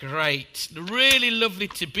Great. Really lovely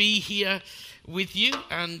to be here with you.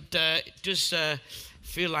 And it does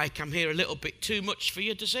feel like I'm here a little bit too much for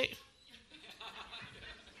you, does it?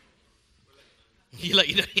 You let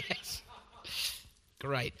you know, yes.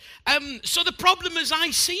 Great. So the problem as I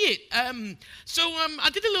see it, I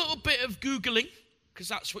did a little bit of Googling, because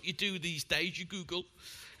that's what you do these days, you Google.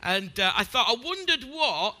 And I wondered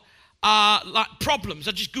what problems.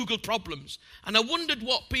 I just Googled problems. And I wondered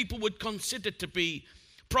what people would consider to be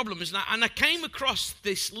problems. And I came across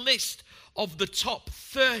this list of the top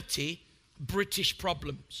 30 British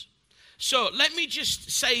problems. So let me just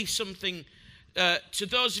say something to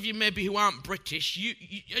those of you maybe who aren't British.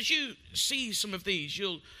 As you see some of these,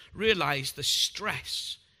 you'll realise the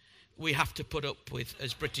stress we have to put up with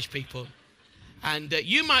as British people. And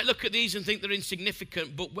you might look at these and think they're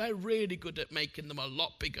insignificant, but we're really good at making them a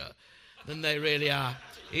lot bigger than they really are.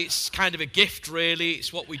 It's kind of a gift, really.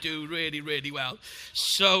 It's what we do really, really well.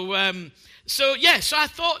 So I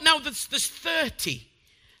thought now there's 30.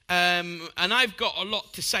 And I've got a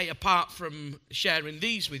lot to say apart from sharing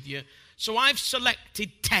these with you. So I've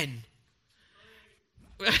selected 10.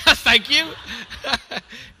 Thank you.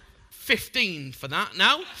 15 for that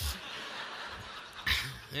now.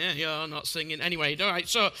 Yeah, you're not singing. Anyway, all right.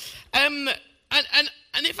 So, and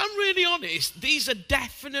if I'm really honest, these are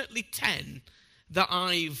definitely 10 that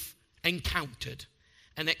I've encountered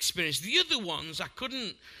and experienced. The other ones, I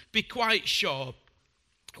couldn't be quite sure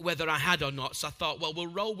whether I had or not. So I thought, well, we'll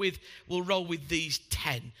roll with these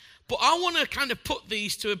 10. But I want to kind of put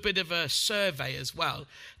these to a bit of a survey as well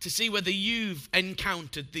to see whether you've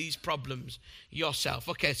encountered these problems yourself.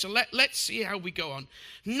 Okay, so let's see how we go on.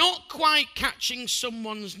 Not quite catching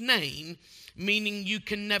someone's name, meaning you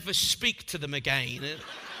can never speak to them again.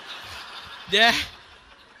 Yeah.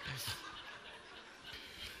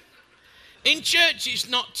 In church, it's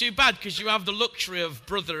not too bad because you have the luxury of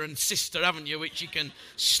brother and sister, haven't you, which you can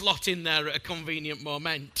slot in there at a convenient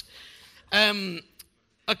moment.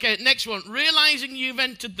 Okay, next one. Realising you've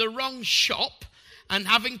entered the wrong shop and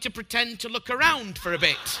having to pretend to look around for a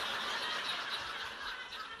bit.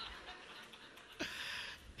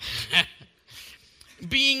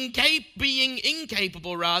 Being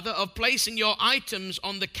incapable, rather, of placing your items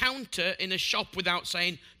on the counter in a shop without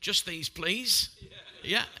saying, just these, please.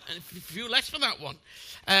 Yeah, and a few less for that one.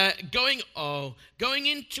 Going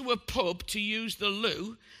into a pub to use the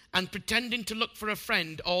loo and pretending to look for a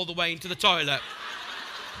friend all the way into the toilet.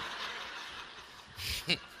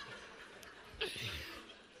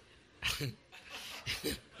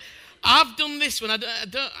 I've done this one.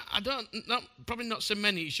 Probably not so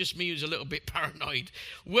many. It's just me who's a little bit paranoid.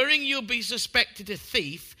 Worrying you'll be suspected a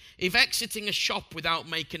thief if exiting a shop without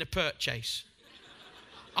making a purchase.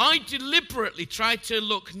 I deliberately try to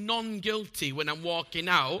look non-guilty when I'm walking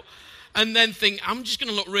out and then think, I'm just going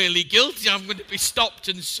to look really guilty. I'm going to be stopped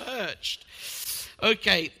and searched.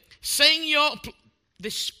 Okay, this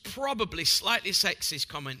is probably slightly sexist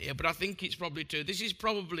comment here, but I think it's probably true. This is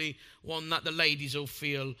probably one that the ladies will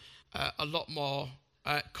feel a lot more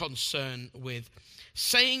concern with.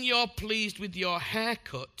 Saying you're pleased with your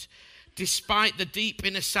haircut despite the deep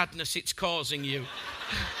inner sadness it's causing you.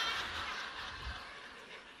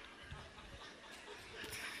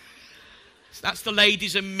 That's the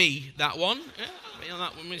ladies and me, that one. Yeah, I feel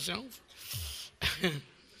that one myself.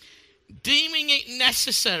 Deeming it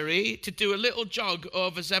necessary to do a little jog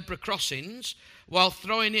over zebra crossings while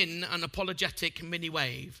throwing in an apologetic mini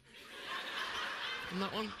wave. And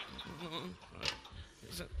that one? Right.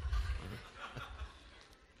 Is that?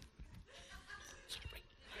 Sorry.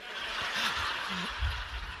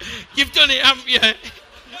 You've done it, haven't you?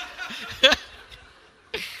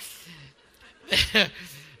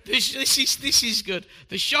 This is good.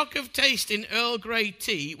 The shock of tasting Earl Grey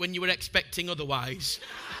tea when you were expecting otherwise.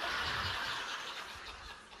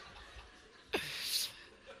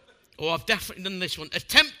 I've definitely done this one.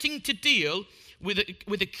 Attempting to deal with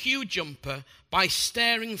a queue jumper by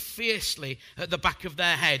staring fiercely at the back of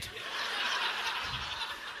their head.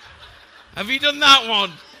 Have you done that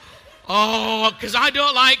one? Oh, because I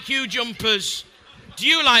don't like queue jumpers. Do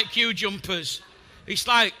you like queue jumpers? It's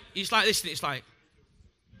like this, and it's like.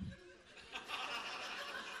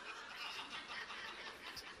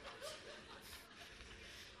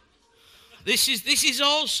 This is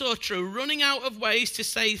also true. Running out of ways to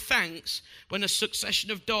say thanks when a succession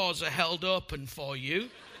of doors are held open for you.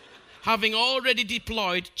 Having already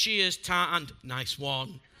deployed cheers, ta, and nice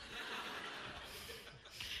one.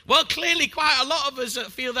 Well, clearly quite a lot of us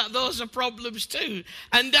feel that those are problems too.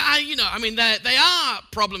 And, they are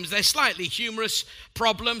problems. They're slightly humorous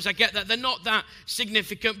problems. I get that. They're not that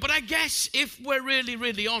significant. But I guess if we're really,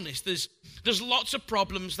 really honest, there's There's lots of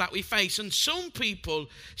problems that we face, and some people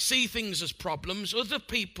see things as problems. Other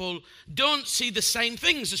people don't see the same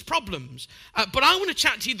things as problems. But I want to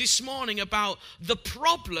chat to you this morning about the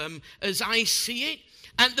problem as I see it.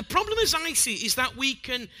 And the problem as I see it is that we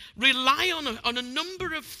can rely on a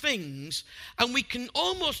number of things, and we can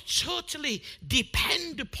almost totally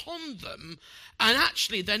depend upon them, and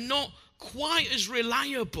actually they're not quite as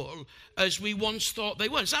reliable as we once thought they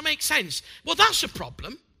were. Does that make sense? Well, that's a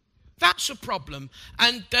problem. That's a problem.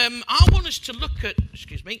 And I want us to look at,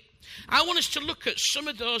 some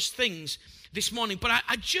of those things this morning. But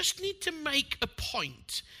I just need to make a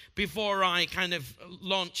point before I kind of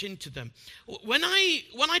launch into them. When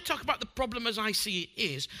I talk about the problem as I see it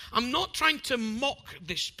is, I'm not trying to mock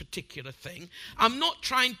this particular thing. I'm not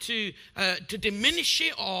trying to diminish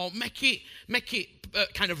it or make it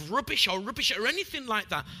kind of rubbish or anything like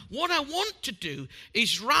that. What I want to do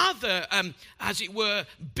is rather, as it were,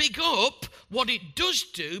 big up what it does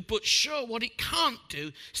do, but show what it can't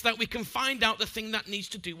do, so that we can find out the thing that needs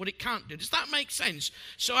to do what it can't do. Does that make sense?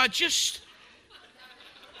 So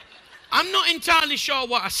I'm not entirely sure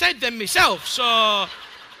what I said then myself, so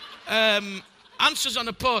answers on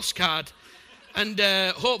a postcard, and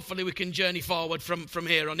hopefully we can journey forward from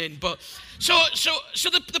here on in. But so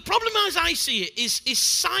the problem as I see it is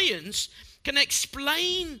science can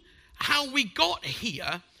explain how we got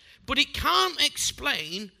here, but it can't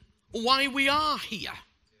explain why we are here.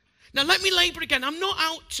 Now, let me labor again. I'm not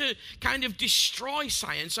out to kind of destroy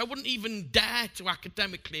science. I wouldn't even dare to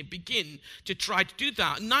academically begin to try to do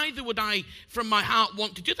that. Neither would I, from my heart,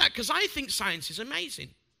 want to do that, because I think science is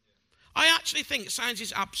amazing. I actually think science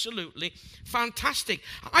is absolutely fantastic.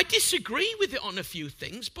 I disagree with it on a few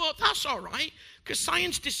things, but that's all right, because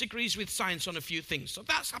science disagrees with science on a few things, so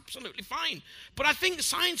that's absolutely fine. But I think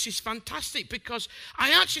science is fantastic because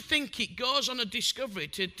I actually think it goes on a discovery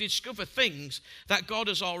to discover things that God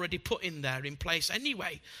has already put in there in place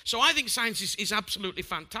anyway. So I think science is absolutely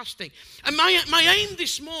fantastic. And my aim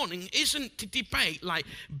this morning isn't to debate like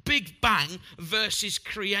Big Bang versus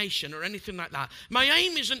creation or anything like that. My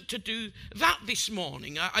aim isn't to do that this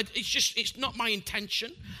morning. It's not my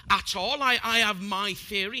intention at all. I have my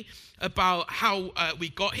theory about how we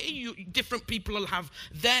got here. Different people will have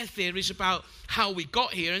their theories about how we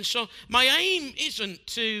got here. And so my aim isn't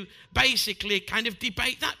to basically kind of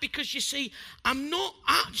debate that, because you see, I'm not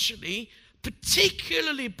actually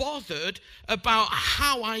particularly bothered about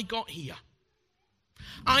how I got here.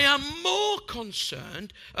 I am more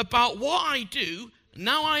concerned about what I do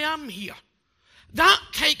now I am here. That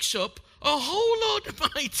takes up a whole lot of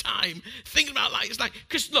my time thinking about like, it's like,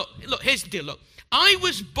 because look, here's the deal, look. I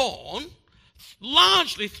was born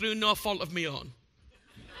largely through no fault of my own.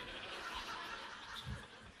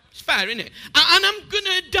 It's fair, isn't it? And I'm going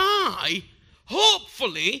to die,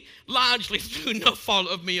 hopefully, largely through no fault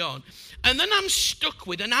of my own. And then I'm stuck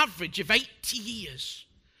with an average of 80 years.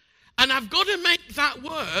 And I've got to make that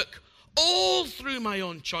work all through my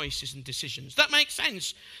own choices and decisions. That makes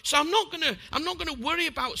sense. So I'm not going to worry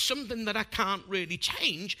about something that I can't really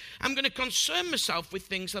change. I'm going to concern myself with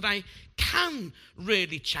things that I can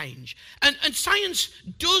really change. And science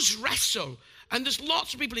does wrestle. And there's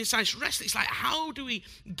lots of people in science wrestle. It's like, how do we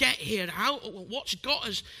get here? What's got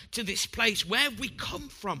us to this place? Where have we come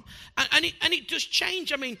from? And it does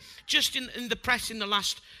change. I mean, just in the press in the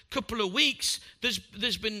last couple of weeks,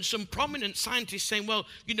 there's been some prominent scientists saying, well,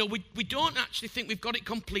 you know, we don't actually think we've got it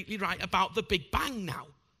completely right about the Big Bang now.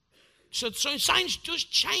 So science does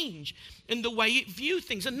change in the way it views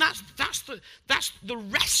things. And that's the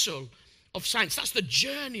wrestle of science. That's the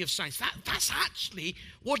journey of science. That's actually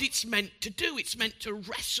what it's meant to do. It's meant to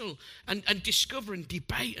wrestle and discover and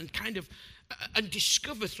debate and kind of and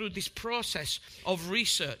discover through this process of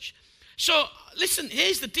research. So listen,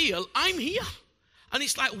 here's the deal. I'm here. And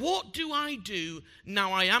it's like, what do I do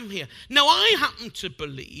now I am here? Now, I happen to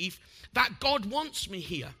believe that God wants me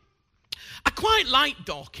here. I quite like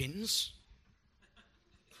Dawkins.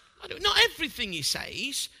 Not everything he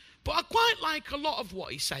says, but I quite like a lot of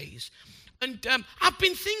what he says. And I've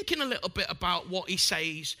been thinking a little bit about what he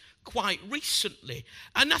says quite recently.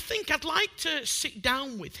 And I think I'd like to sit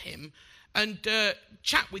down with him and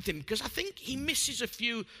chat with him, because I think he misses a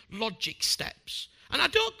few logic steps. And I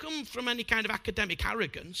don't come from any kind of academic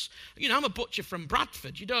arrogance. You know, I'm a butcher from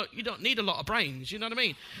Bradford. You don't need a lot of brains, you know what I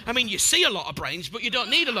mean? I mean, you see a lot of brains, but you don't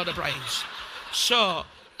need a lot of brains. So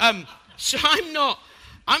I'm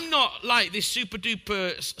I'm not like this super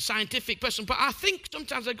duper scientific person, but I think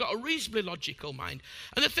sometimes I've got a reasonably logical mind.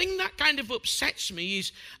 And the thing that kind of upsets me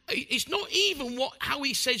is it's not even how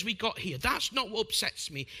he says we got here. That's not what upsets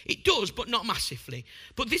me. It does, but not massively.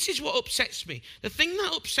 But this is what upsets me. The thing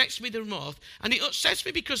that upsets me the most, and it upsets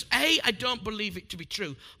me because A, I don't believe it to be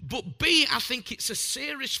true, but B, I think it's a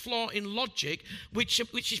serious flaw in logic, which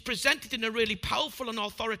is presented in a really powerful and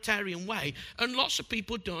authoritarian way, and lots of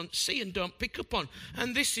people don't see and don't pick up on.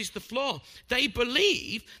 And this is the flaw. They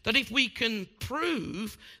believe that if we can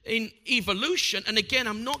prove in evolution, and again,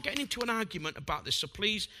 I'm not getting into an argument about this, so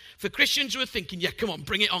please, for Christians who are thinking, yeah, come on,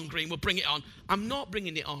 bring it on, Green, we'll bring it on. I'm not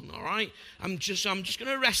bringing it on, all right? I'm just going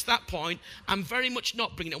to arrest that point. I'm very much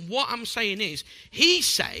not bringing it on. What I'm saying is, he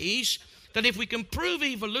says that if we can prove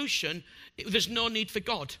evolution, there's no need for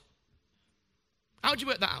God. How do you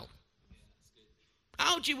work that out?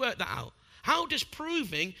 How do you work that out? How does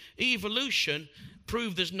proving evolution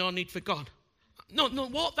prove there's no need for God? No,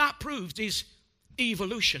 what that proves is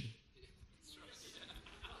evolution.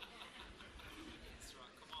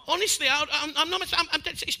 Honestly, I'm not.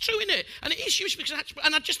 It's true, isn't it? And it is huge because,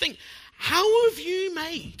 and I just think, how have you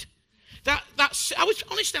made that? I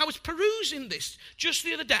was perusing this just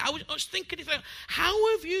the other day. I was thinking,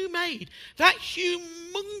 how have you made that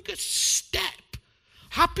humongous step?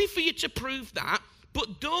 Happy for you to prove that.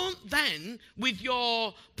 But don't then, with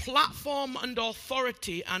your platform and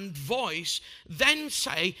authority and voice, then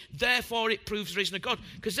say, therefore it proves there isn't a God.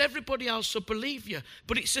 Because everybody else will believe you.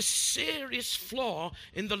 But it's a serious flaw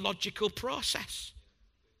in the logical process.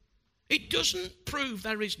 It doesn't prove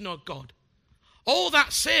there is no God. All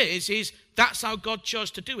that says is, that's how God chose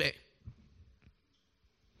to do it.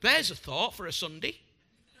 There's a thought for a Sunday.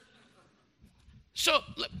 So,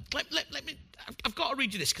 let me, I've got to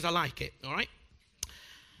read you this because I like it, all right?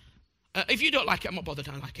 If you don't like it, I'm not bothered,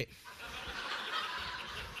 I like it.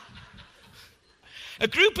 A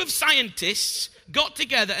group of scientists got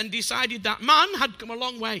together and decided that man had come a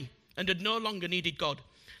long way and had no longer needed God.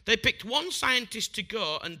 They picked one scientist to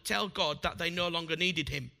go and tell God that they no longer needed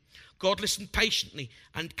him. God listened patiently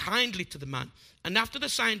and kindly to the man. And after the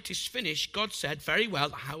scientists finished, God said, very well,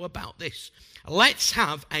 how about this? Let's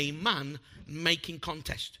have a man-making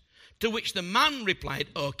contest. To which the man replied,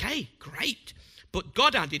 okay, great. But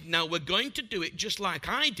God added, now we're going to do it just like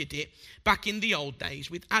I did it back in the old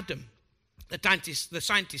days with Adam. The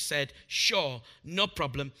scientist said, sure, no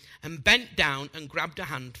problem, and bent down and grabbed a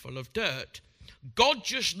handful of dirt. God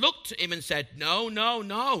just looked at him and said, no,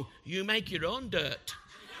 you make your own dirt.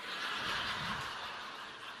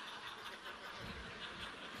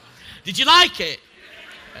 Did you like it?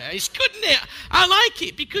 It's good, isn't it? I like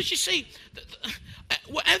it because you see,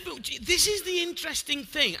 whatever. This is the interesting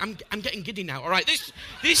thing. I'm getting giddy now. All right.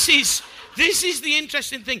 This is the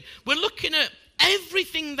interesting thing. We're looking at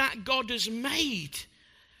everything that God has made.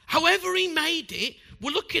 However He made it,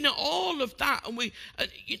 we're looking at all of that, and we're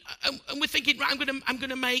thinking, right, I'm going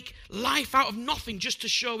to make life out of nothing just to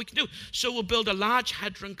show we can do. So we'll build a Large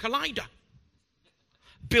Hadron Collider.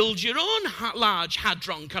 Build your own Large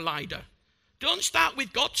Hadron Collider. Don't start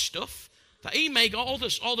with God's stuff. That He made all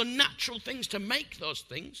the natural things to make those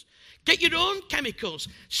things. Get your own chemicals,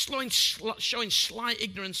 showing slight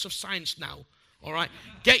ignorance of science now. All right?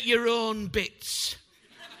 Get your own bits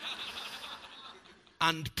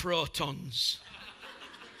and protons.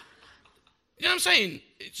 You know what I'm saying?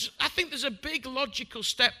 I think there's a big logical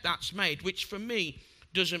step that's made, which for me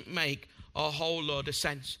doesn't make a whole load of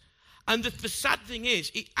sense. And the sad thing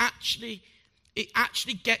is, it actually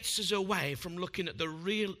gets us away from looking at the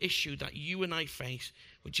real issue that you and I face,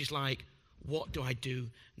 which is like, what do I do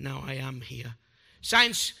now I am here?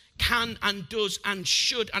 Science can and does and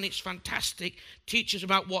should, and it's fantastic, teach us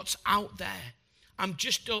about what's out there. I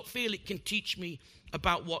just don't feel it can teach me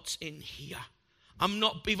about what's in here. I'm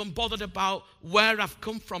not even bothered about where I've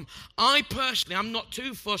come from. I personally, I'm not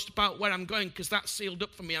too fussed about where I'm going because that's sealed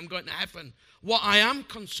up for me. I'm going to heaven. What I am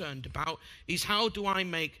concerned about is how do I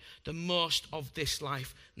make the most of this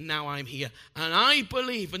life now I'm here. And I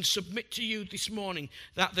believe and submit to you this morning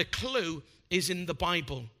that the clue is in the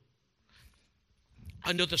Bible.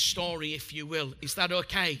 Another story, if you will. Is that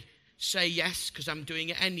okay? Say yes, because I'm doing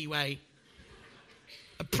it anyway.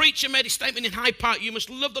 A preacher made a statement in Hyde Park, you must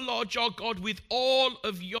love the Lord your God with all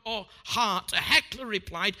of your heart. A heckler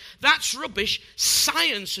replied, that's rubbish.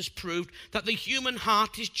 Science has proved that the human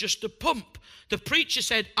heart is just a pump. The preacher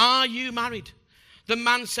said, are you married? The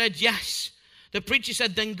man said, yes. The preacher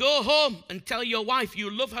said, then go home and tell your wife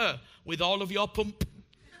you love her with all of your pump.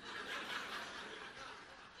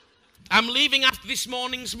 I'm leaving after this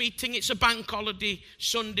morning's meeting. It's a bank holiday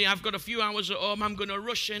Sunday. I've got a few hours at home. I'm going to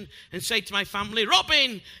rush in and say to my family,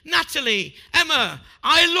 Robin, Natalie, Emma,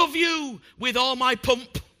 I love you with all my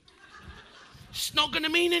pump. It's not going to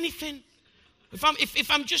mean anything.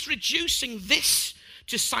 If I'm just reducing this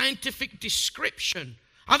to scientific description,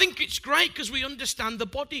 I think it's great because we understand the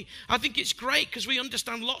body. I think it's great because we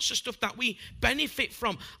understand lots of stuff that we benefit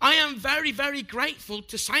from. I am very, very grateful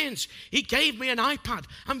to science. He gave me an iPad.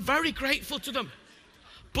 I'm very grateful to them.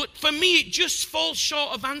 But for me, it just falls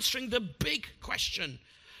short of answering the big question.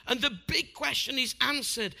 And the big question is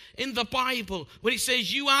answered in the Bible when it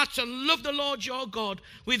says you are to love the Lord your God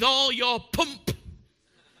with all your pump,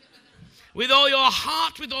 with all your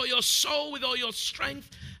heart, with all your soul, with all your strength,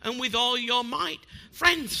 and with all your might.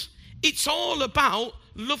 Friends, it's all about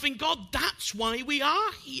loving God. That's why we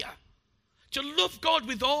are here. To love God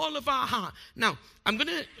with all of our heart. Now, I'm going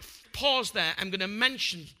to pause there. I'm going to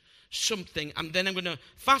mention something, and then I'm going to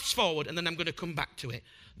fast forward, and then I'm going to come back to it.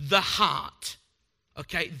 The heart.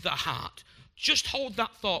 Okay, the heart. Just hold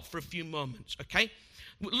that thought for a few moments, okay?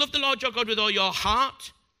 Love the Lord your God with all your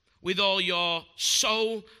heart, with all your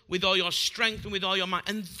soul, with all your strength, and with all your mind.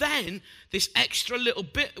 And then this extra little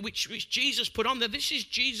bit which Jesus put on there, this is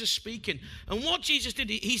Jesus speaking. And what Jesus did,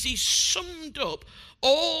 he summed up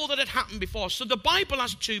all that had happened before. So the Bible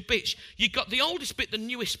has two bits. You've got the oldest bit, the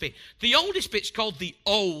newest bit. The oldest bit's called the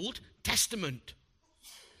Old Testament.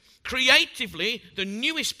 Creatively, the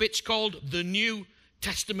newest bit's called the New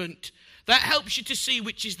Testament. That helps you to see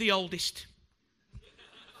which is the oldest.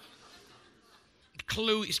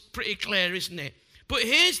 Clue is pretty clear, isn't it? But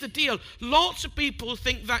here's the deal. Lots of people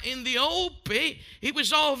think that in the old bit, it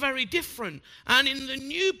was all very different. And in the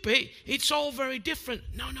new bit, it's all very different.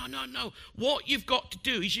 No. What you've got to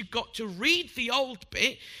do is you've got to read the old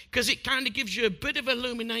bit because it kind of gives you a bit of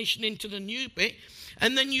illumination into the new bit.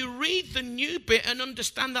 And then you read the new bit and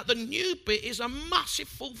understand that the new bit is a massive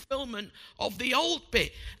fulfillment of the old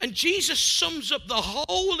bit. And Jesus sums up the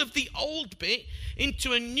whole of the old bit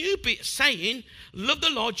into a new bit saying, love the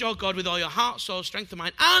Lord your God with all your heart, soul, strength, and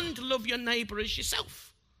mind, and love your neighbor as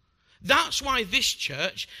yourself. That's why this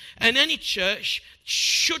church and any church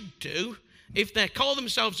should do, if they call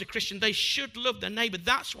themselves a Christian, they should love their neighbor.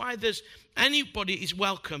 That's why anybody is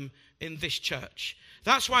welcome in this church.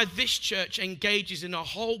 That's why this church engages in a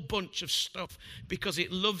whole bunch of stuff, because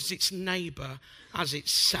it loves its neighbor as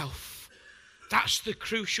itself. That's the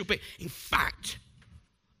crucial bit. In fact,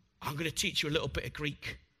 I'm going to teach you a little bit of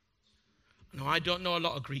Greek. No, I don't know a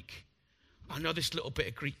lot of Greek. I know this little bit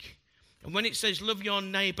of Greek. And when it says love your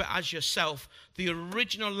neighbor as yourself, the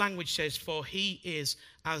original language says, for he is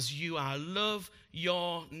as you are. Love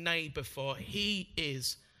your neighbor, for he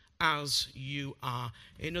is as you are.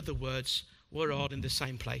 In other words, we're all in the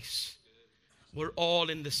same place. We're all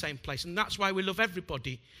in the same place. And that's why we love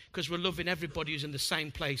everybody, because we're loving everybody who's in the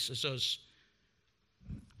same place as us.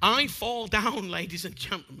 I fall down, ladies and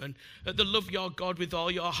gentlemen, at the love your God with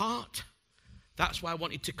all your heart. That's why I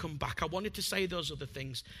wanted to come back. I wanted to say those other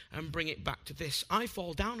things and bring it back to this. I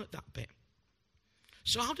fall down at that bit.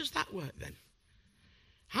 So how does that work then?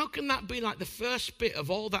 How can that be like the first bit of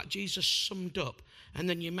all that Jesus summed up and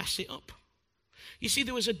then you mess it up? You see,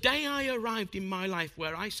 there was a day I arrived in my life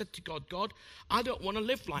where I said to God, God, I don't want to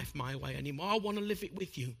live life my way anymore. I want to live it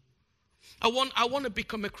with you. I want to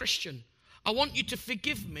become a Christian. I want you to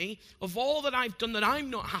forgive me of all that I've done that I'm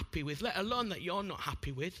not happy with, let alone that you're not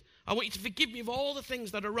happy with. I want you to forgive me of all the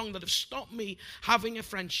things that are wrong, that have stopped me having a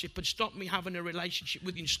friendship and stopped me having a relationship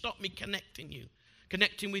with you and stopped me connecting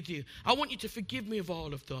with you. I want you to forgive me of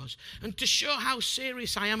all of those. And to show how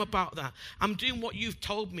serious I am about that, I'm doing what you've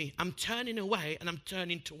told me. I'm turning away and I'm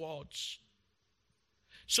turning towards.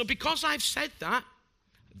 So because I've said that,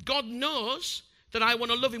 God knows that I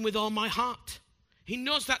want to love him with all my heart. He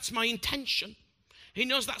knows that's my intention. He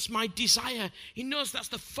knows that's my desire. He knows that's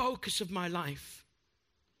the focus of my life.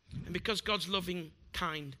 And because God's loving,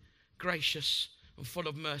 kind, gracious, and full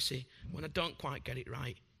of mercy, when I don't quite get it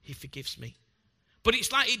right, he forgives me. But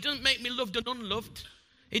it's like it doesn't make me loved and unloved.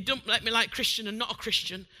 It doesn't make me like Christian and not a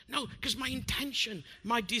Christian. No, because my intention,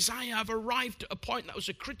 my desire, I've arrived at a point that was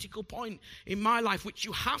a critical point in my life, which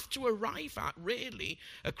you have to arrive at, really.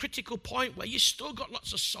 A critical point where you still got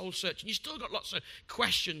lots of soul searching. You still got lots of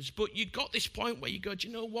questions. But you got this point where you go, do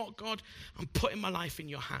you know what, God? I'm putting my life in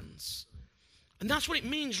your hands. And that's what it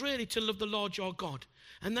means, really, to love the Lord your God.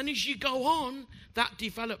 And then as you go on, that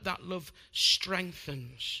love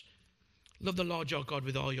strengthens. Love the Lord your God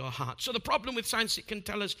with all your heart. So the problem with science, it can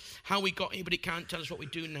tell us how we got here, but it can't tell us what we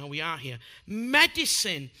do now we are here.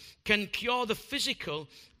 Medicine can cure the physical,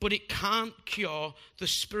 but it can't cure the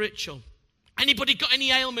spiritual. Anybody got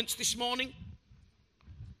any ailments this morning?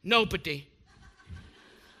 Nobody.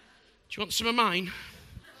 Do you want some of mine?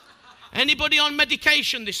 Anybody on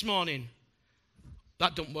medication this morning?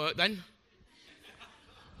 That don't work then.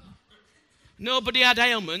 Nobody had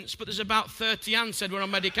ailments, but there's about 30 hands said we're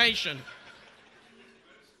on medication.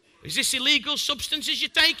 Is this illegal substances you're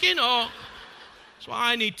taking, or? That's what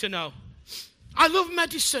I need to know. I love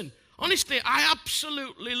medicine. Honestly, I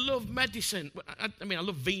absolutely love medicine. I mean, I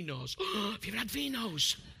love vinos. Have you ever had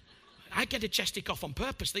vinos? I get a chesty cough on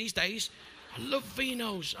purpose these days. I love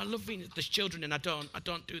vinos. I love vinos. There's children and I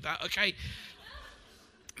don't do that, okay?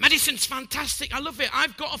 Medicine's fantastic. I love it.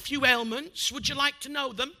 I've got a few ailments. Would you like to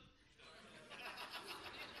know them?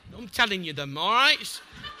 I'm telling you them, all right?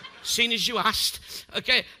 Seeing as you asked.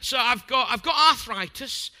 Okay, so I've got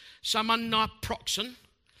arthritis, so I'm on naproxen.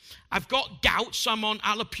 I've got gout, so I'm on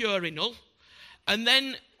allopurinol. And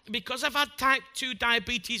then, because I've had type 2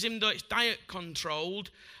 diabetes, even though it's diet controlled,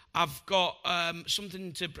 I've got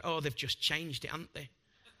something to... Oh, they've just changed it, haven't they?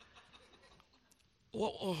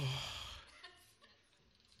 What? Oh.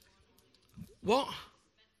 What?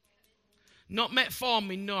 Not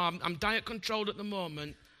metformin, no. I'm diet controlled at the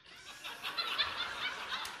moment.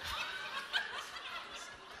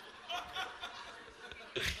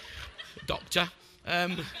 Doctor.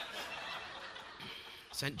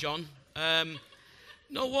 St. John.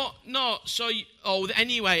 No, what? No. So,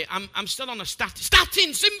 anyway, I'm still on a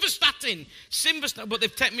statin. Simvastatin. But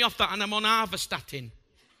they've taken me off that and I'm on Arvastatin.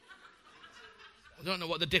 I don't know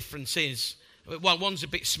what the difference is. Well, one's a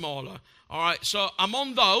bit smaller. All right, so I'm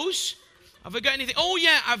on those. Have I got anything? Oh,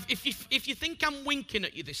 yeah, if you think I'm winking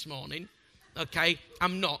at you this morning, okay,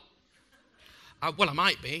 I'm not. Well, I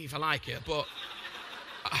might be if I like it, but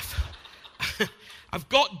I've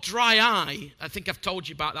got dry eye. I think I've told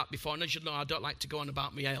you about that before. And as you know, I don't like to go on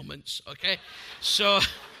about my ailments, okay? So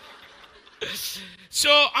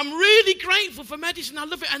I'm really grateful for medicine. I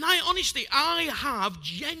love it. And I have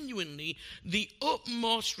genuinely the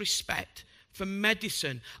utmost respect for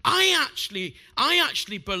medicine. I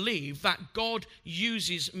actually believe that God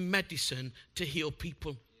uses medicine to heal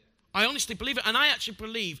people. I honestly believe it, and I actually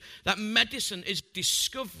believe that medicine is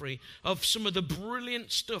discovery of some of the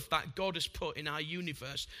brilliant stuff that God has put in our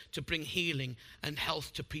universe to bring healing and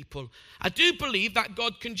health to people. I do believe that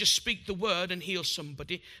God can just speak the word and heal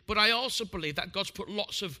somebody, but I also believe that God's put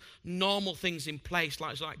lots of normal things in place,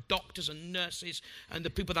 like doctors and nurses and the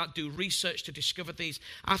people that do research to discover these.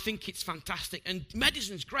 I think it's fantastic, and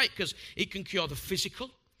medicine's great because it can cure the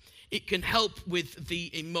physical. It can help with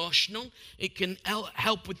the emotional. It can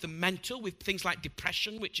help with the mental, with things like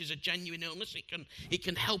depression, which is a genuine illness. It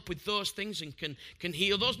can help with those things and can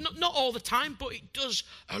heal those. Not all the time, but it does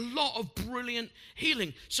a lot of brilliant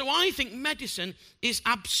healing. So I think medicine is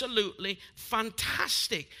absolutely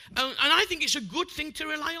fantastic. And I think it's a good thing to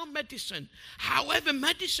rely on medicine. However,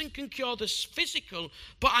 medicine can cure the physical,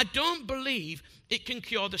 but I don't believe it can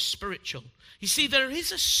cure the spiritual. You see, there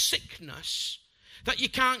is a sickness that you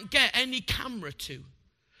can't get any camera to.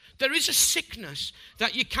 There is a sickness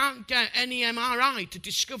that you can't get any MRI to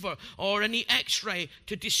discover or any X-ray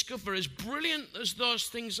to discover. As brilliant as those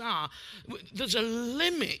things are, there's a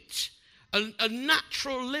limit, a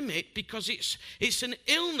natural limit, because it's an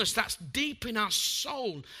illness that's deep in our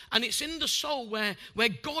soul, and it's in the soul where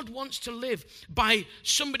God wants to live by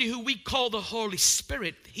somebody who we call the Holy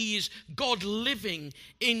Spirit. He is God living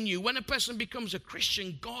in you. When a person becomes a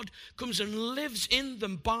Christian, God comes and lives in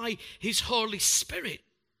them by his Holy Spirit.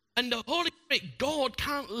 And the Holy Spirit, God,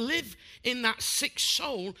 can't live in that sick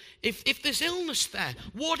soul if there's illness there.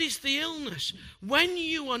 What is the illness? When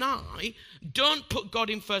you and I don't put God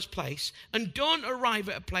in first place and don't arrive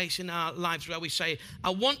at a place in our lives where we say, I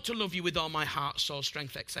want to love you with all my heart, soul,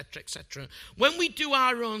 strength, etc., etc. When we do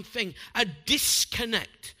our own thing, a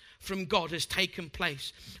disconnect from God has taken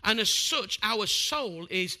place. And as such, our soul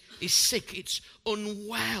is sick. It's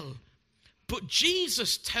unwell. But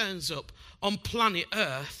Jesus turns up on planet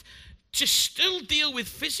Earth to still deal with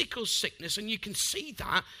physical sickness, and you can see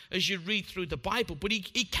that as you read through the Bible. But he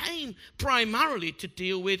came primarily to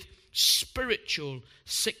deal with spiritual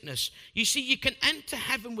sickness. You see, you can enter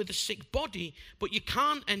heaven with a sick body, but you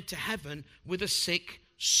can't enter heaven with a sick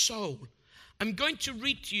soul. I'm going to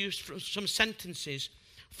read to you some sentences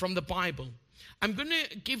from the Bible. I'm going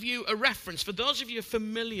to give you a reference. For those of you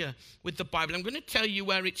familiar with the Bible, I'm going to tell you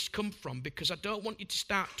where it's come from because I don't want you to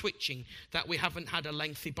start twitching that we haven't had a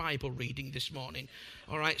lengthy Bible reading this morning.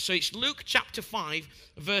 All right, so it's Luke chapter 5,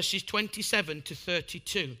 verses 27 to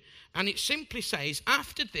 32. And it simply says,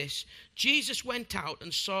 after this, Jesus went out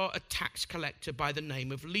and saw a tax collector by the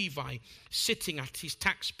name of Levi sitting at his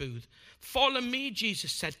tax booth. Follow me,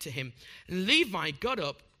 Jesus said to him. And Levi got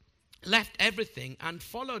up, left everything, and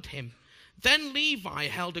followed him. Then Levi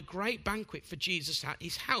held a great banquet for Jesus at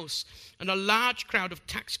his house, and a large crowd of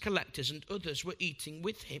tax collectors and others were eating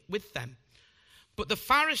with them. But the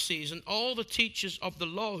Pharisees and all the teachers of the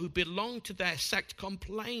law who belonged to their sect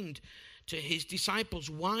complained to his disciples,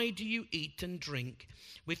 "Why do you eat and drink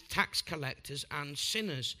with tax collectors and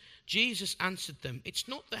sinners?" Jesus answered them, "It's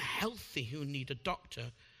not the healthy who need a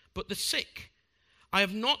doctor, but the sick. I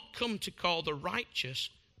have not come to call the righteous,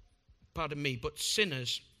 but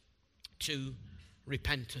sinners to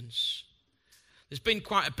repentance." There's been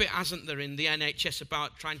quite a bit, hasn't there, in the NHS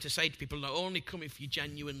about trying to say to people, "No, only come if you're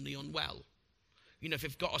genuinely unwell." You know, if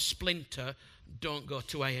you've got a splinter, don't go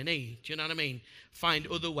to A&E. Do you know what I mean? Find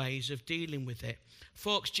other ways of dealing with it.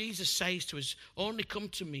 Folks, Jesus says to us, only come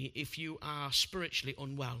to me if you are spiritually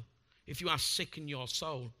unwell, if you are sick in your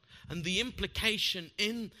soul. And the implication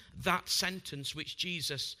in that sentence which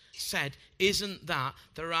Jesus said isn't that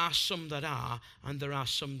there are some that are and there are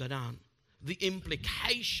some that aren't. The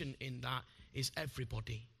implication in that is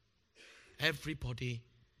everybody. Everybody,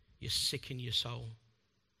 you're sick in your soul.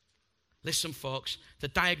 Listen, folks, the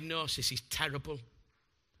diagnosis is terrible.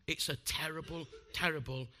 It's a terrible,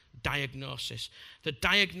 terrible diagnosis. The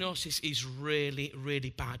diagnosis is really,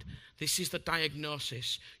 really bad. This is the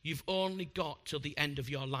diagnosis. You've only got till the end of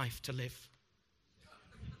your life to live.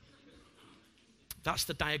 That's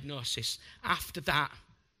the diagnosis. After that,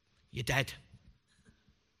 you're dead.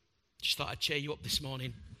 Just thought I'd cheer you up this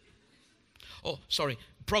morning. Oh, sorry.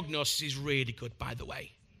 Prognosis is really good, by the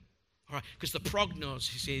way. All right, because the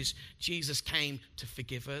prognosis is Jesus came to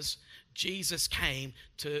forgive us. Jesus came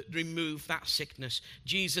to remove that sickness.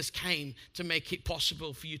 Jesus came to make it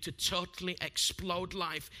possible for you to totally explode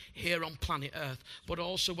life here on planet Earth. But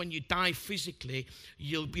also when you die physically,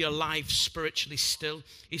 you'll be alive spiritually still.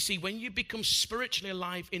 You see, when you become spiritually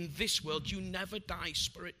alive in this world, you never die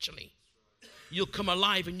spiritually. You'll come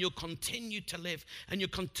alive and you'll continue to live and you'll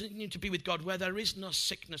continue to be with God where there is no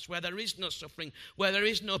sickness, where there is no suffering, where there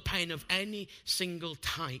is no pain of any single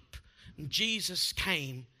type. And Jesus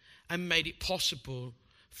came and made it possible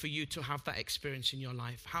for you to have that experience in your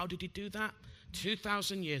life. How did he do that?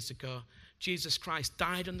 2,000 years ago, Jesus Christ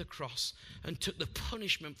died on the cross and took the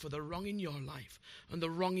punishment for the wrong in your life and the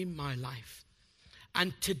wrong in my life.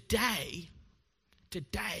 And today,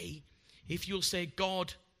 if you'll say,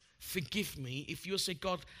 "God, forgive me," if you'll say,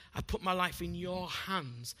 "God, I put my life in your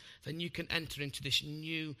hands," then you can enter into this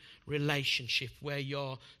new relationship where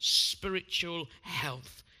your spiritual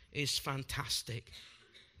health is fantastic.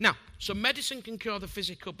 Now, so medicine can cure the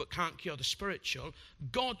physical but can't cure the spiritual.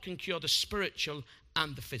 God can cure the spiritual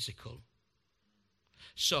and the physical.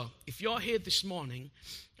 So, if you're here this morning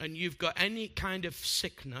and you've got any kind of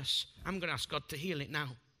sickness, I'm going to ask God to heal it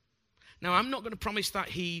now. Now, I'm not going to promise that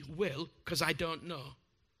he will because I don't know.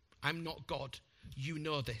 I'm not God. You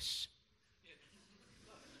know this.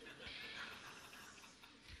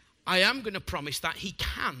 I am going to promise that he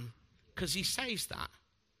can because he says that.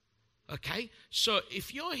 Okay? So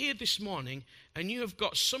if you're here this morning and you have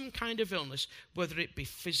got some kind of illness, whether it be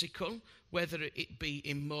physical, whether it be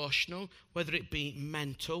emotional, whether it be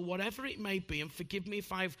mental, whatever it may be, and forgive me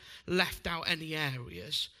if I've left out any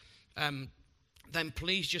areas, then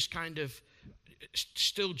please just kind of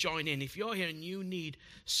still join in. If you're here and you need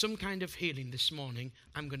some kind of healing this morning,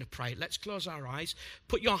 I'm going to pray. Let's close our eyes.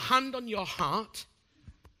 Put your hand on your heart.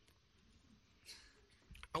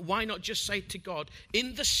 And why not just say to God,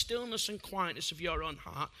 in the stillness and quietness of your own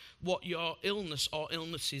heart, what your illness or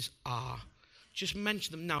illnesses are. Just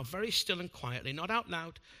mention them now, very still and quietly, not out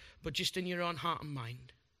loud, but just in your own heart and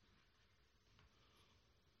mind.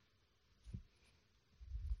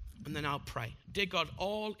 And then I'll pray. Dear God,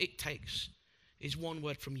 all it takes is one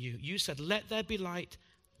word from you. You said, "Let there be light,"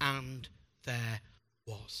 and there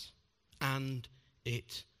was. And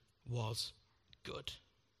it was good.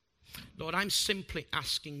 Lord, I'm simply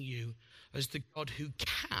asking you, as the God who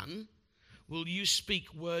can, will you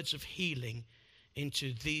speak words of healing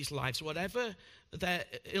into these lives? Whatever their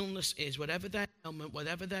illness is, whatever their ailment,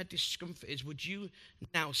 whatever their discomfort is, would you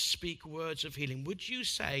now speak words of healing? Would you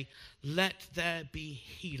say, "Let there be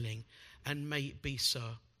healing," and may it be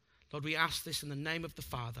so? Lord, we ask this in the name of the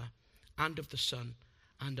Father, and of the Son,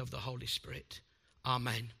 and of the Holy Spirit.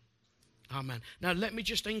 Amen. Amen. Now, let me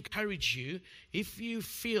just encourage you. If you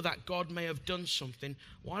feel that God may have done something,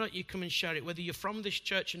 why don't you come and share it? Whether you're from this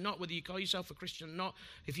church or not, whether you call yourself a Christian or not,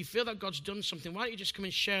 if you feel that God's done something, why don't you just come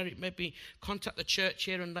and share it? Maybe contact the church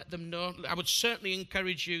here and let them know. I would certainly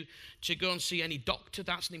encourage you to go and see any doctor.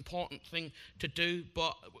 That's an important thing to do.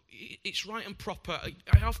 But it's right and proper.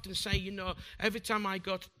 I often say, every time I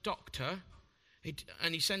go to the doctor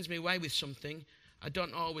and he sends me away with something, I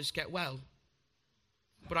don't always get well.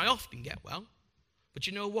 But I often get well. But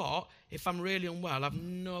you know what? If I'm really unwell, I've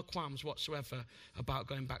no qualms whatsoever about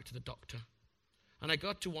going back to the doctor. And I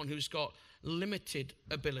go to one who's got limited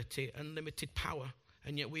ability and limited power.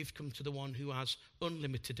 And yet we've come to the one who has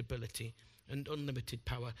unlimited ability and unlimited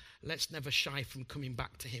power. Let's never shy from coming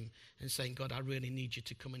back to him and saying, God, I really need you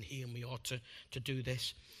to come and heal me or to do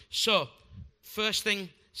this. So, first thing,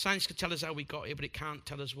 science can tell us how we got here, but it can't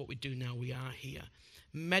tell us what we do now we are here.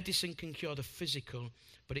 Medicine can cure the physical,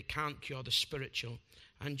 but it can't cure the spiritual.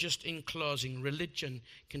 And just in closing, religion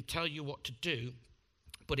can tell you what to do,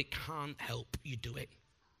 but it can't help you do it.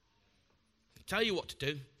 It can tell you what to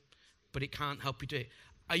do, but it can't help you do it.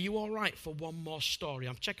 Are you all right for one more story?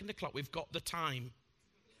 I'm checking the clock. We've got the time.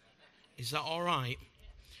 Is that all right?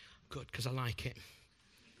 Good, because I like it.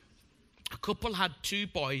 A couple had 2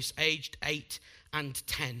 boys aged 8 and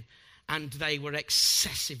 10, and they were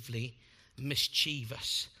excessively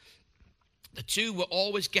mischievous. The 2 were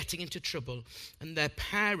always getting into trouble, and their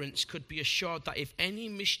parents could be assured that if any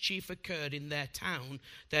mischief occurred in their town,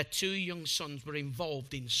 their 2 young sons were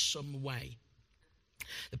involved in some way.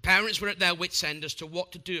 The parents were at their wits' end as to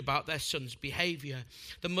what to do about their son's behaviour.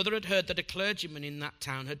 The mother had heard that a clergyman in that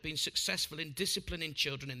town had been successful in disciplining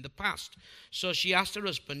children in the past, so she asked her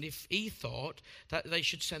husband if he thought that they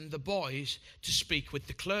should send the boys to speak with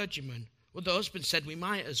the clergyman. Well, the husband said, we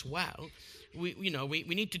might as well. We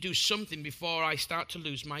need to do something before I start to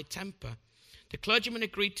lose my temper. The clergyman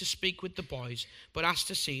agreed to speak with the boys, but asked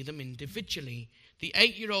to see them individually. The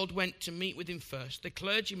 8-year-old went to meet with him first. The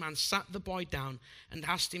clergyman sat the boy down and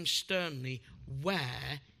asked him sternly,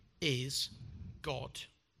 where is God?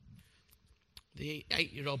 The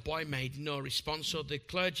 8-year-old boy made no response, so the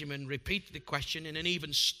clergyman repeated the question in an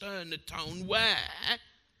even sterner tone, where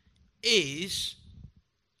is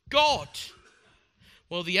God?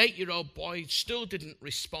 Well, the 8-year-old boy still didn't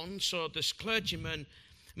respond, so this clergyman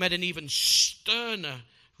made an even sterner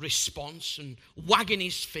response and wagging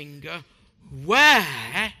his finger,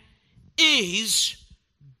 where is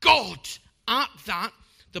God? At that,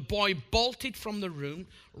 the boy bolted from the room,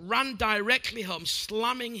 ran directly home,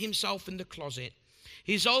 slamming himself in the closet.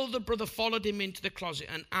 His older brother followed him into the closet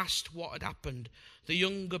and asked what had happened. The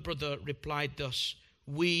younger brother replied thus,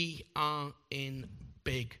 we are in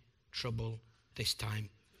big trouble this time.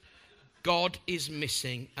 God is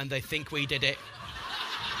missing and they think we did it.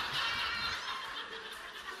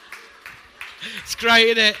 It's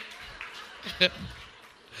great, isn't it?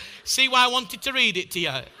 See why I wanted to read it to you?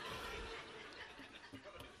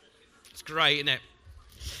 It's great, isn't it?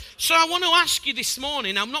 So I want to ask you this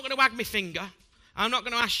morning, I'm not going to wag my finger. I'm not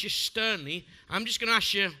going to ask you sternly. I'm just going to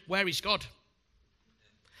ask you, where is God?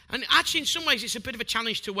 And actually, in some ways, it's a bit of a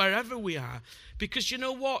challenge to wherever we are. Because you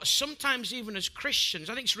know what? Sometimes even as Christians,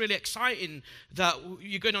 I think it's really exciting that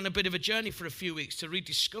you're going on a bit of a journey for a few weeks to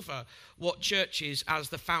rediscover what church is as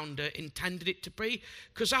the founder intended it to be.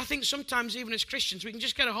 Because I think sometimes even as Christians, we can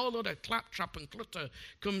just get a whole lot of claptrap and clutter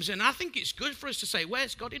comes in. I think it's good for us to say,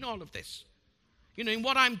 where's God in all of this? You know, in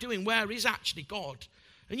what I'm doing, where is actually God?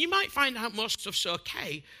 And you might find out most stuff's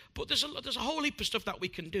okay, but there's a whole heap of stuff that we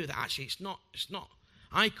can do that actually it's not.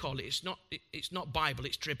 I call it, it's not Bible,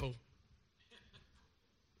 it's dribble.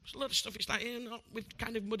 There's a lot of stuff, it's like, we've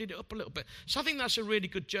kind of muddied it up a little bit. So I think that's a really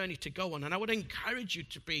good journey to go on. And I would encourage you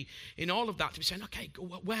to be, in all of that, to be saying, okay,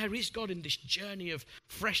 where is God in this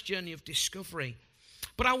fresh journey of discovery?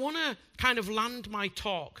 But I want to kind of land my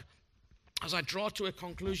talk as I draw to a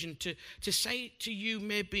conclusion to say to you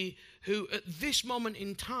maybe who at this moment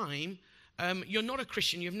in time, you're not a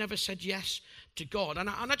Christian, you've never said yes to God. And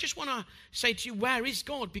I just want to say to you, where is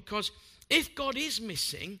God? Because if God is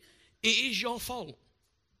missing, it is your fault.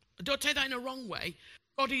 Don't take that in a wrong way.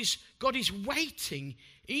 God is waiting,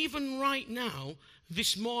 even right now,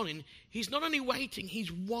 this morning. He's not only waiting,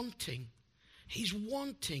 he's wanting. He's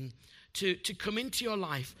wanting to come into your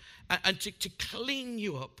life and to clean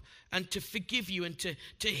you up and to forgive you and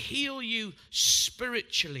to heal you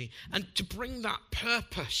spiritually and to bring that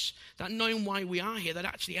purpose, that knowing why we are here, that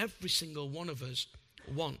actually every single one of us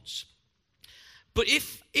wants. But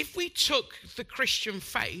if we took the Christian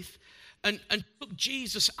faith and took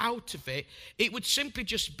Jesus out of it, it would simply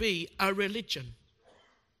just be a religion.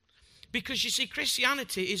 Because you see,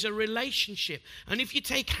 Christianity is a relationship. And if you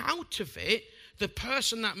take out of it the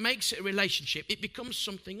person that makes it a relationship, it becomes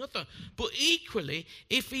something other. But equally,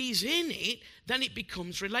 if he's in it, then it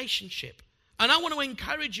becomes relationship. And I want to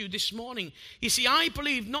encourage you this morning. You see, I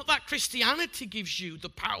believe not that Christianity gives you the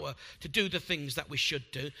power to do the things that we should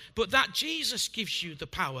do, but that Jesus gives you the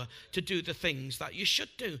power to do the things that you should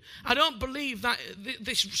do. I don't believe that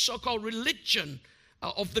this so-called religion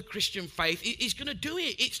of the Christian faith is going to do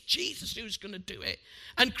it. It's Jesus who's going to do it.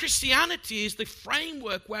 And Christianity is the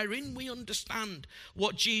framework wherein we understand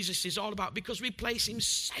what Jesus is all about, because we place him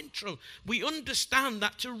central. We understand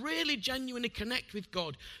that to really genuinely connect with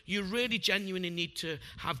God, you really genuinely need to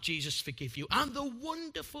have Jesus forgive you. And the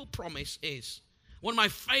wonderful promise is, one of my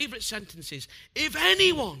favorite sentences, if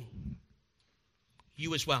anyone,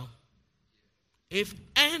 you as well, if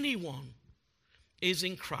anyone is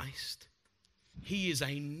in Christ, he is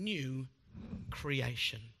a new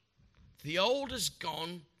creation. The old has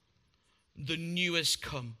gone, the new has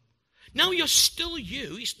come. Now you're still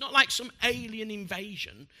you. It's not like some alien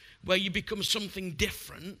invasion where you become something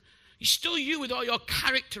different. You're still you with all your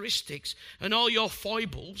characteristics and all your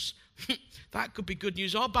foibles. That could be good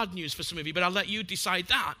news or bad news for some of you, but I'll let you decide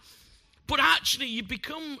that. But actually, you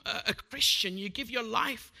become a Christian. You give your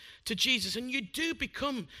life to Jesus, and you do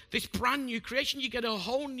become this brand new creation. You get a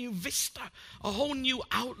whole new vista, a whole new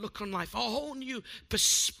outlook on life, a whole new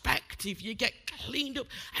perspective. You get cleaned up.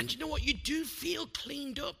 And you know what? You do feel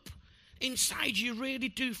cleaned up inside. You really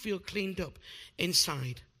do feel cleaned up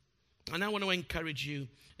inside. And I want to encourage you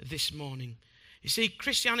this morning. You see,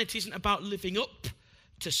 Christianity isn't about living up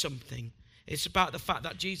to something. It's about the fact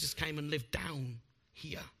that Jesus came and lived down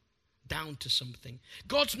here. Down to something.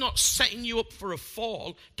 God's not setting you up for a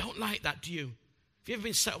fall. Don't like that, do you? If you've ever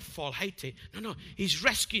been set up for a fall, hate it. No. He's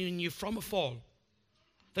rescuing you from a fall.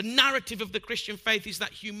 The narrative of the Christian faith is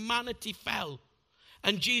that humanity fell.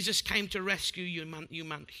 And Jesus came to rescue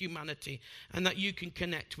humanity. And that you can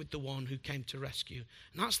connect with the one who came to rescue.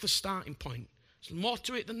 And that's the starting point. There's more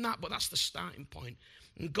to it than that, but that's the starting point.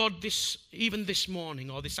 And God, even this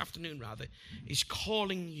morning, or this afternoon rather, is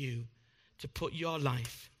calling you to put your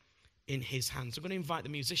life in his hands. I'm going to invite the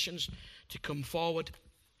musicians to come forward,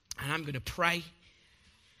 and I'm going to pray,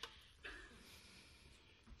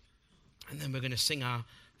 and then we're going to sing our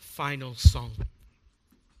final song.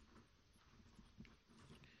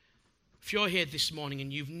 If you're here this morning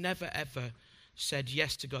and you've never ever said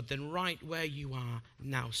yes to God, then right where you are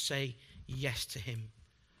now, say yes to him.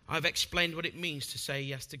 I've explained what it means to say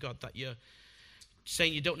yes to God, that you're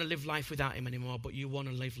saying you don't want to live life without him anymore, but you want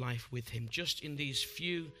to live life with him. Just in these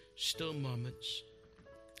few still moments,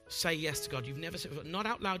 say yes to God. You've never said, not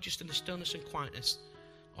out loud, just in the stillness and quietness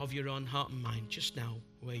of your own heart and mind, just now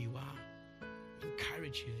where you are. I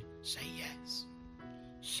encourage you, say yes.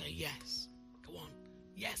 Say yes. Go on.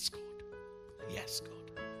 Yes, God. Yes,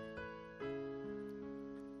 God.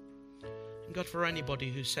 And God, for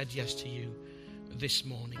anybody who said yes to you this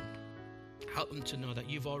morning, help them to know that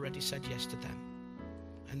you've already said yes to them,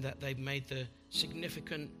 and that they've made the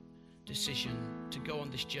significant decision to go on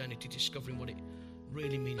this journey to discovering what it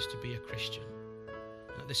really means to be a Christian.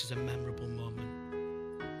 That this is a memorable moment.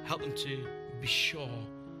 Help them to be sure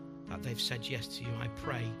that they've said yes to you. I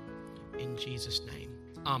pray in Jesus' name.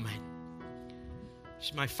 Amen. This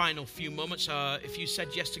is my final few moments. If you said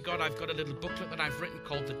yes to God, I've got a little booklet that I've written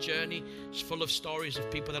called The Journey. It's full of stories of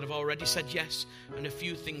people that have already said yes, and a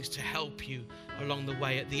few things to help you along the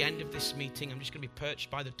way. At the end of this meeting, I'm just going to be perched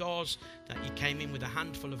by the doors that you came in with a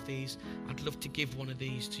handful of these. I'd love to give one of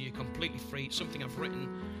these to you completely free. It's something I've written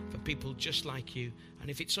for people just like you. And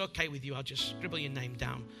if it's okay with you, I'll just scribble your name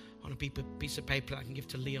down on a piece of paper that I can give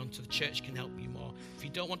to Leon so the church can help you more. If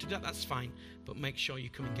you don't want to do that, that's fine. But make sure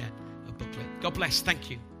you come and get a booklet. God bless.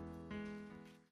 Thank you.